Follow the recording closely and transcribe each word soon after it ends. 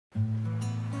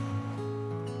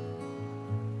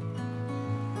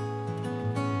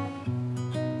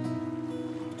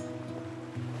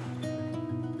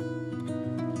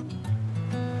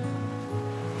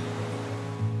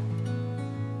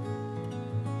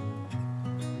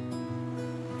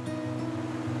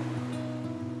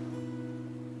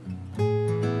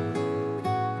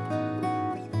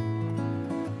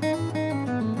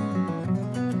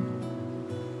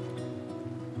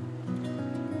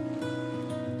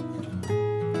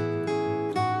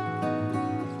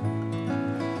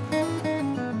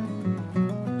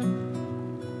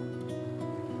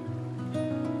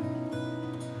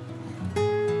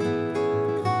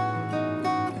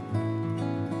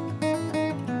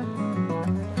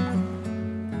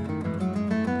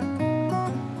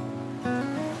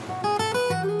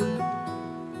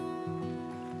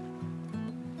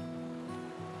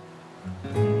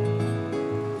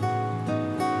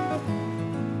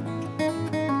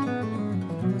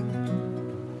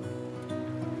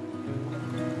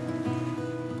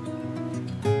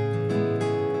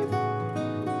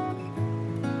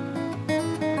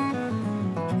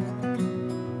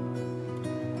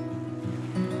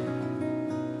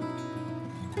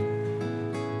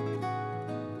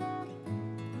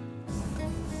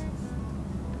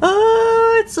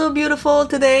so beautiful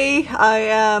today. I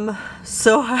am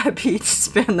so happy to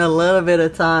spend a little bit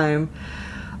of time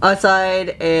outside,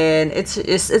 and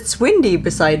it's windy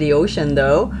beside the ocean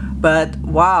though. But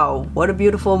wow, what a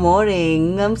beautiful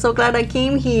morning. I'm so glad I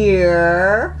came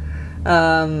here.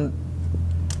 So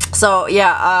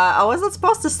yeah, I wasn't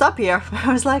supposed to stop here.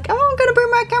 I was like, oh, I'm gonna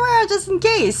bring my camera just in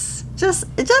case. Just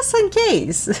in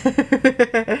case.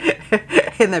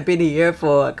 And I've been here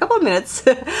for a couple of minutes.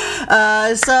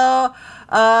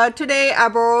 Today I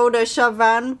borrowed a shop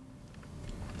van.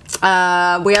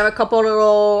 We have a couple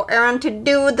little errands to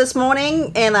do this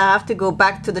morning, and I have to go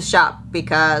back to the shop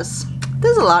because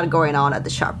there's a lot going on at the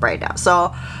shop right now.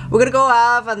 So we're gonna go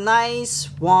have a nice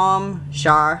warm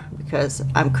shower because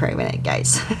I'm craving it,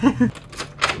 guys.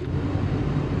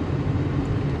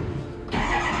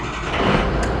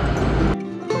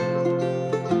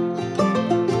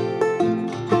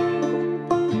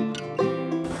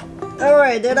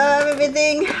 Alright, did I have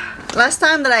everything? Last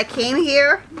time that I came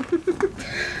here,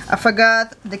 I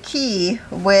forgot the key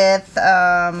with,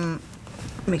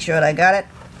 make sure that I got it.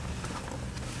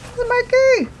 Where's my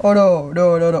key? Oh no,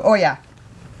 oh yeah.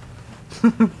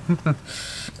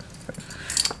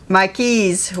 My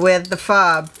keys with the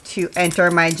fob to enter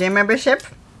my gym membership.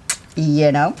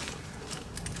 You know,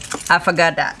 I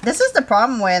forgot that. This is the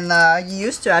problem when you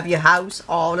used to have your house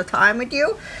all the time with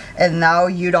you, and now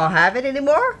you don't have it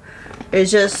anymore. It's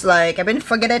just like I've been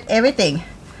forgetting everything.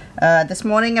 This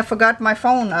morning I forgot my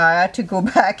phone. I had to go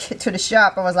back to the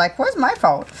shop. I was like, where's my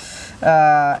phone?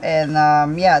 Yeah,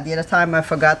 the other time I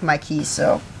forgot my keys.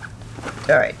 So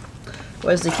alright,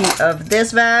 where's the key of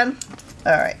this van?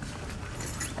 Alright,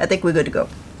 I think we're good to go.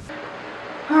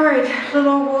 Alright,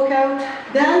 little workout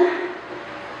done.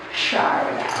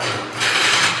 Shower now.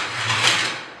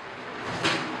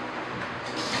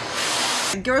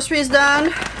 Groceries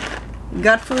done.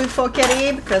 Got food for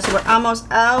Kitty because we're almost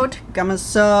out. Got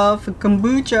myself a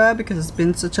kombucha because it's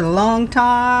been such a long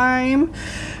time.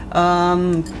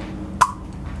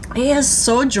 It is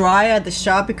so dry at the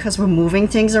shop because we're moving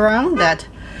things around that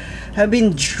I've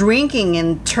been drinking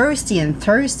and thirsty and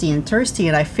thirsty and thirsty,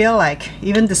 and I feel like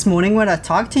even this morning when I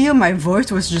talked to you, my voice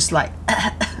was just like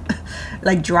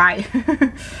like dry.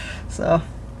 So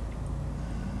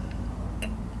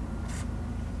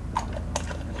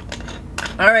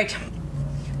all right,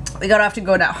 we gotta have to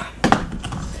go now.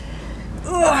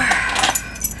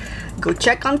 Go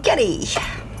check on Kitty.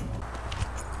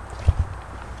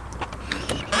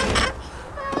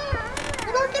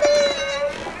 Hello, Kitty.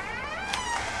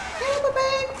 Hello,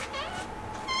 baby.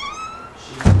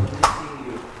 She's missing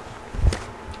you.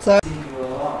 So, Missing you a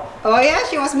lot. oh yeah,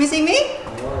 she was missing me. Oh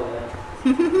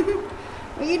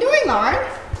What are you doing, Lauren?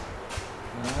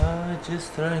 yeah.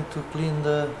 Just trying to clean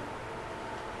the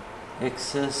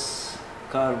excess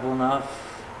carbon off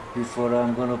before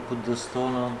I'm gonna put the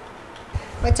stone on.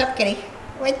 What's up, Kitty?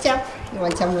 What's up? You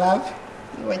want some love?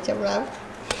 You want some love?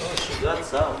 Oh, she got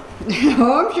some.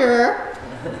 Oh, I'm sure.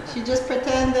 She just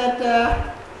pretend that,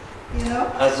 you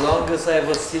know. As long as I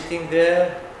was sitting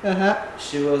there,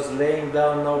 she was laying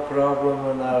down no problem,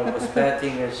 and I was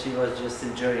patting her. She was just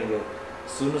enjoying it.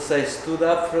 As soon as I stood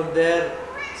up from there,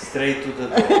 straight to the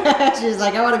door. She's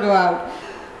like, I want to go out.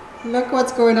 Look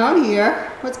what's going on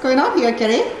here. What's going on here,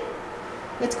 Kitty?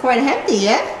 It's quite empty,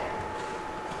 yeah?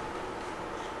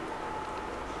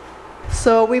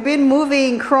 So we've been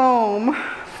moving Chrome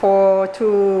for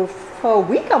a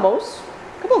week almost.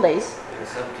 A couple days.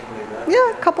 Something like that.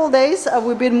 Yeah, a couple days.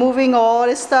 We've been moving all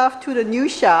this stuff to the new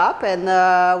shop, and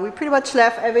we pretty much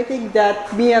left everything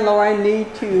that me and Lauren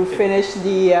need to finish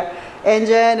the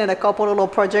engine and a couple little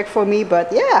projects for me.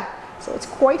 But yeah, so it's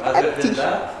quite Other empty. than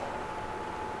that,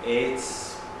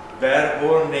 it's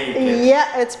bare-bone naked.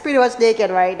 Yeah, it's pretty much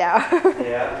naked right now.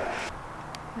 Yeah.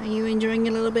 Are you enjoying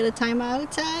a little bit of time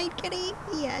outside, Kitty?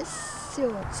 Yes.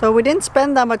 So we didn't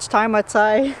spend that much time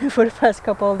outside for the past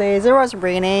couple of days. It was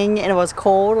raining and it was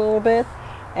cold a little bit,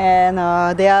 and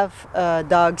they have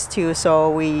dogs too,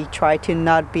 so we try to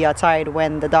not be outside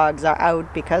when the dogs are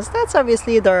out because that's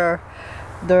obviously their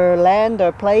land,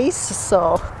 their place.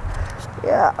 So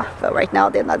yeah, but right now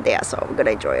they're not there, so we're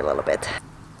gonna enjoy a little bit.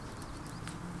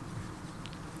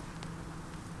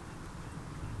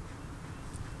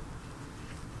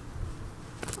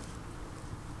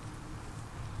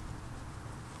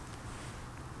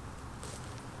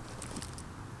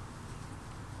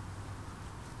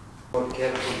 Be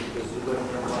careful because you don't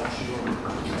have much room.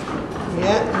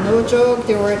 Yeah, no joke,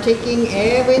 they were taking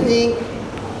everything.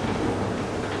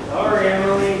 Sorry,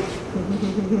 Emily.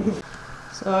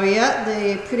 So yeah,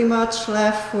 they pretty much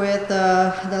left with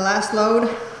the last load.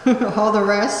 All the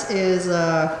rest is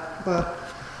well,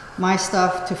 my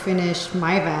stuff to finish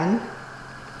my van.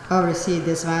 Obviously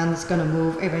this van is gonna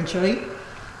move eventually,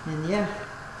 and yeah,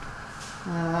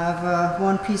 I have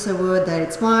one piece of wood that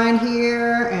it's mine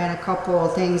here, and a couple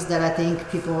of things that I think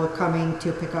people are coming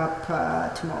to pick up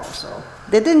tomorrow. So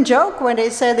they didn't joke when they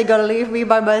said they're gonna leave me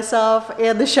by myself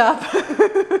in the shop.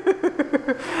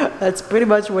 That's pretty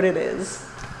much what it is.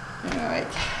 All right,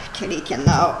 Kitty can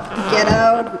now get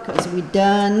out because we're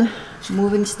done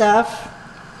moving stuff.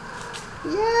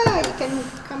 Yeah, you can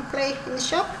come play in the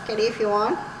shop, Kitty, if you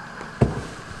want.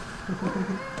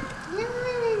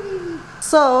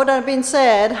 So that being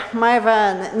said, my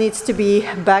van needs to be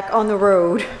back on the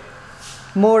road.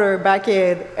 Motor back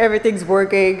in, everything's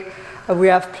working. We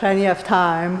have plenty of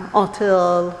time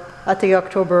until I think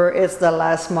October is the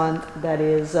last month that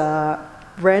is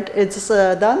rent it's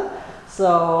done.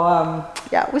 So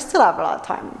yeah, we still have a lot of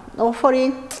time.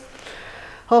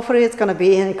 Hopefully it's gonna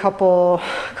be in a couple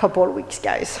of weeks,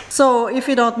 guys. So if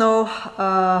you don't know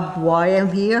why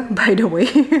I'm here, by the way,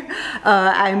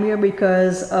 I'm here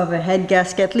because of a head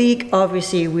gasket leak.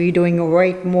 Obviously we're doing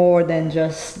way more than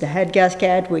just the head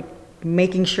gasket. We're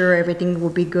making sure everything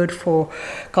will be good for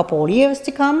a couple of years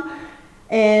to come.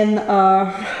 And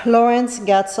Lawrence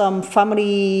got some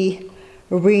family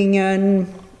reunion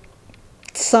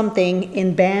something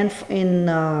in Banff in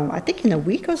I think in a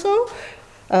week or so.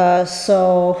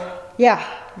 So yeah,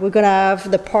 we're gonna have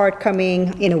the part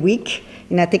coming in a week,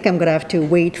 and I think I'm gonna have to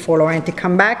wait for Lauren to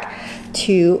come back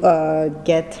to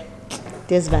get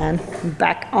this van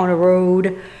back on the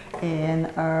road and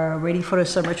ready for the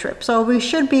summer trip. So we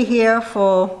should be here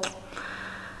for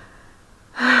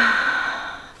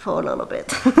a little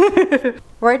bit.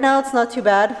 Right now it's not too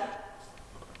bad.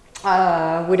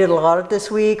 We did a lot of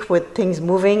this week with things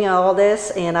moving and all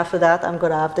this, and after that I'm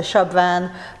gonna have the shop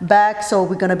van back, so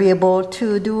we're gonna be able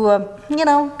to do a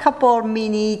couple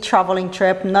mini traveling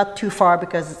trip, not too far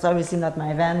because it's obviously not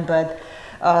my van, but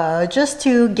just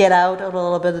to get out a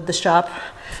little bit of the shop.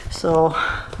 So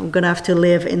I'm gonna have to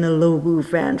live in a low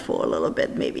roof van for a little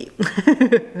bit maybe.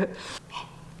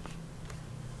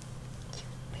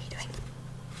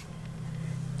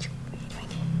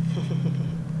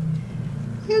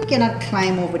 You cannot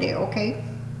climb over there, okay?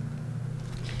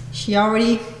 She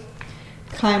already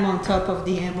climbed on top of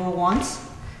the handle once.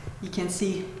 You can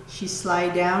see she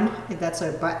slide down, and that's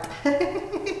her butt.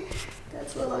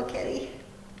 That's little kitty.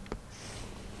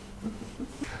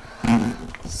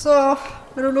 So,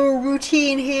 a little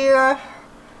routine here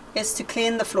is to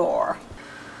clean the floor.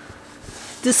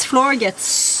 This floor gets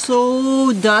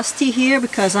so dusty here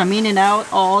because I'm in and out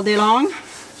all day long.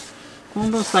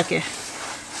 Almost like a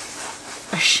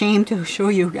shame to show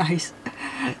you guys.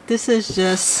 This is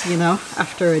just,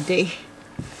 after a day.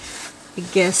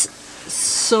 It gets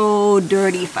so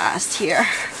dirty fast here.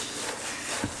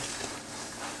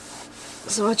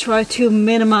 So I try to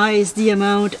minimize the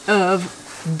amount of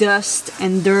dust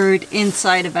and dirt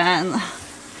inside the van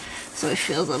so it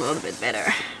feels a little bit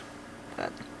better.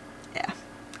 But yeah,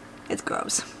 it's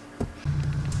gross.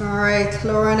 Alright,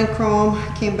 Lauren and Chrome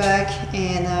came back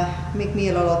and make me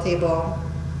a little table.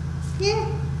 Yeah,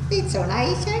 it's so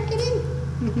nice, huh, kitty?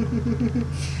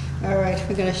 Alright,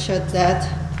 we're gonna shut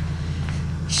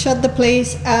the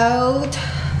place out.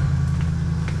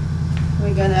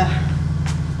 We're gonna,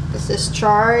 this is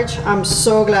charge. I'm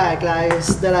so glad,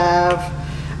 guys, that I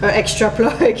have an extra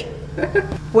plug.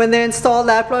 When they installed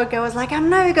that plug, I was like, I'm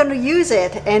never gonna use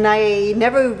it. And I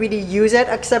never really use it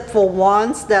except for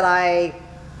once that I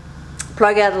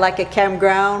plug at like a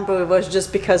campground, but it was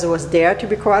just because it was there, to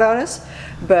be quite honest.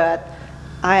 But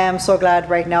I am so glad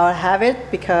right now I have it,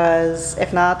 because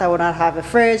if not, I would not have a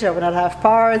fridge, I would not have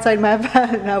power inside my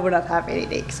van, and I would not have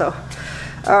anything. So,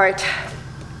 all right,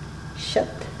 shut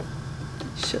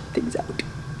things out.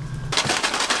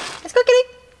 Let's go, kitty.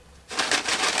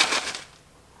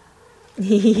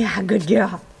 Yeah, good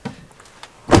girl.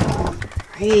 All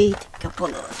right, couple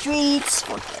little treats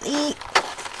for kitty.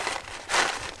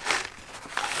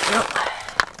 Yep.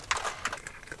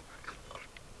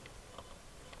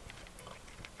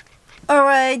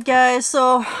 Alright guys,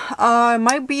 so it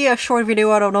might be a short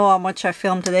video. I don't know how much I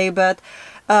filmed today, but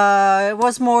it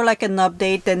was more like an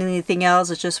update than anything else.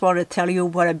 I just wanted to tell you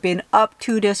what I've been up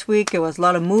to this week. It was a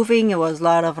lot of moving, it was a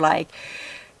lot of like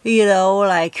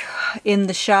in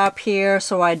the shop here,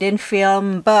 so I didn't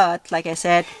film. But like I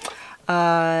said,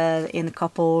 in a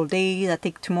couple days, I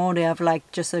think tomorrow, they have like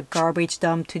just a garbage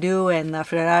dump to do, and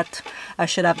after that I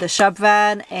should have the shop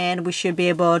van and we should be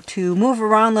able to move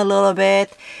around a little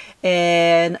bit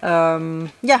and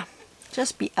yeah,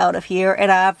 just be out of here.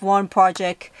 And I have one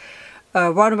project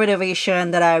one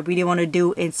renovation that I really want to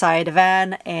do inside the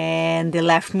van, and they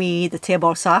left me the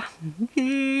table saw.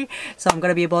 So I'm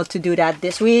gonna be able to do that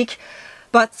this week.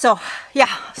 But so yeah,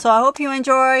 so I hope you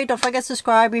enjoyed. Don't forget to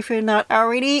subscribe if you're not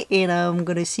already, and I'm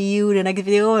gonna see you in the next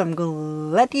video. I'm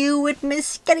gonna let you with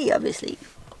Miss Kenny, obviously.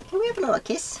 Can we have a little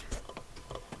kiss?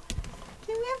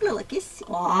 Can we have a little kiss?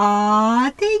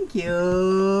 Aw, thank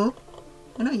you.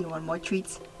 I know you want more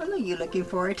treats. I know you're looking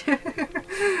for it.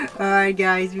 Alright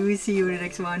guys, we will see you in the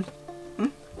next one.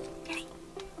 Kenny,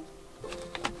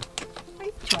 are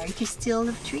you trying to steal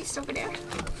the treats over there? Yeah,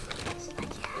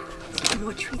 there's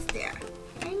more treats there.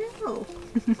 I know.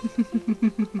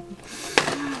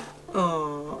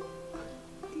 Oh,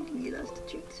 did we lost the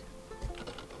treats?